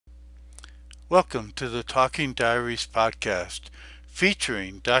Welcome to the Talking Diaries podcast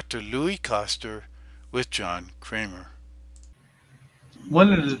featuring Dr. Louis Coster with John Kramer.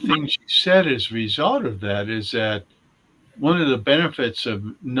 One of the things you said as a result of that is that one of the benefits of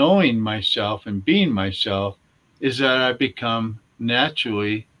knowing myself and being myself is that I become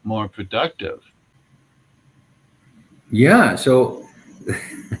naturally more productive. Yeah, so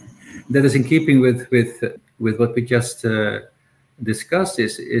that is in keeping with what we just discussed.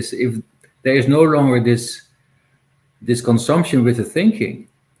 Is if there is no longer this consumption with the thinking,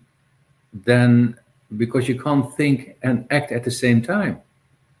 then because you can't think and act at the same time.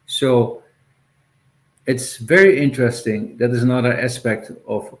 So it's very interesting. That is another aspect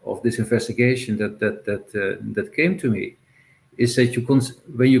of this investigation that came to me, is that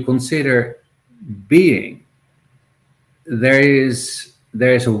when you consider being, there is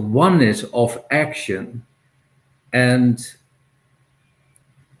a oneness of action and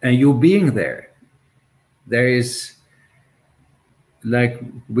you being there. There is, like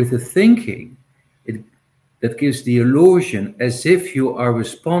with the thinking, it that gives the illusion as if you are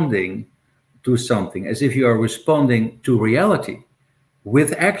responding to something, as if you are responding to reality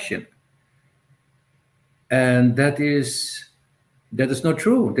with action. And that is not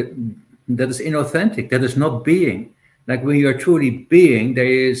true. That is inauthentic. That is not being. Like when you are truly being, there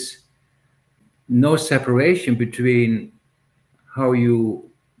is no separation between how you,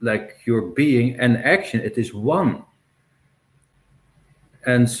 like your being and action. It is one.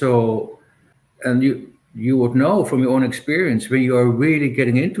 And so, and you would know from your own experience, when you are really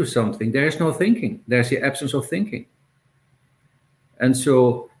getting into something, there is no thinking. There's the absence of thinking. And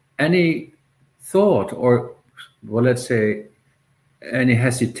so any thought, or, well, let's say any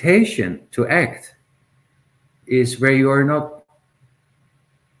hesitation to act, is where you are not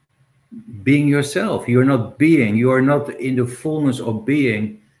being yourself. You are not in the fullness of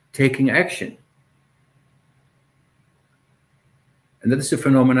being, taking action. And that is the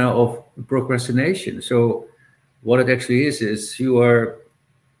phenomena of procrastination. So what it actually is you are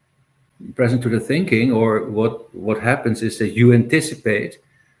present to the thinking, or what happens is that you anticipate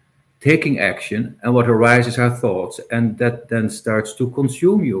taking action, and what arises are thoughts, and that then starts to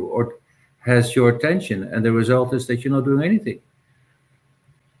consume you or has your attention, and the result is that you're not doing anything.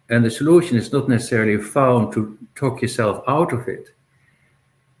 And the solution is not necessarily found to talk yourself out of it,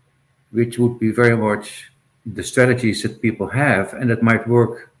 which would be very much the strategies that people have, and that might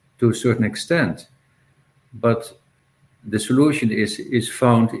work to a certain extent. But the solution is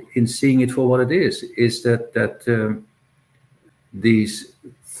found in seeing it for what it is that these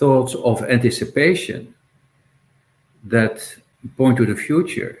thoughts of anticipation that point to the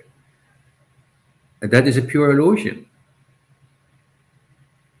future, that is a pure illusion.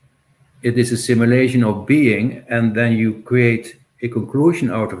 It is a simulation of being, and then you create a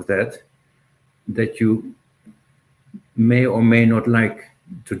conclusion out of that you may or may not like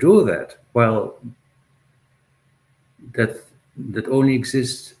to do that. Well, that only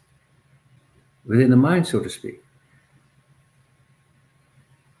exists within the mind, so to speak.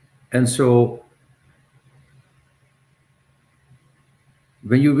 And so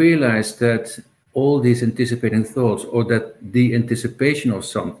when you realize that all these anticipating thoughts, or that the anticipation of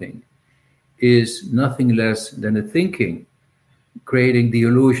something, is nothing less than a thinking creating the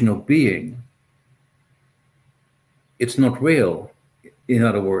illusion of being, it's not real, in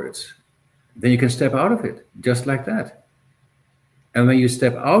other words, then you can step out of it just like that. And when you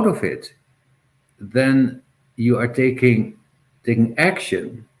step out of it, then you are taking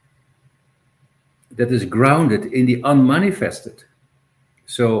action that is grounded in the unmanifested.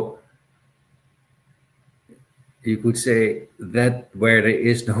 So you could say that where there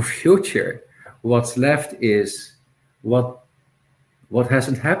is no future, what's left is what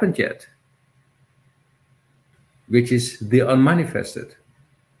hasn't happened yet, which is the unmanifested.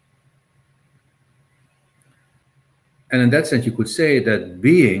 And in that sense, you could say that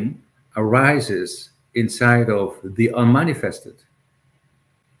being arises inside of the unmanifested.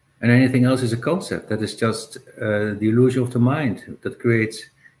 And anything else is a concept. That is just the illusion of the mind that creates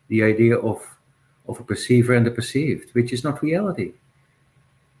the idea of a perceiver and the perceived, which is not reality.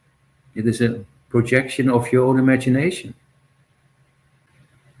 It is a projection of your own imagination.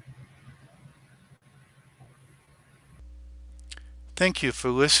 Thank you for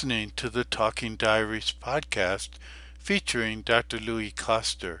listening to the Talking Diaries podcast featuring Dr. Louis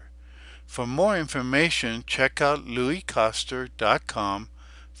Coster. For more information, check out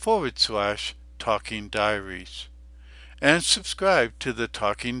louiscoster.com/Talking Diaries and subscribe to the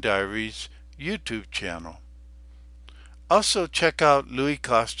Talking Diaries YouTube channel. Also check out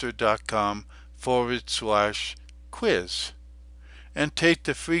louiscoster.com/quiz and take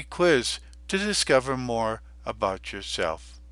the free quiz to discover more about yourself.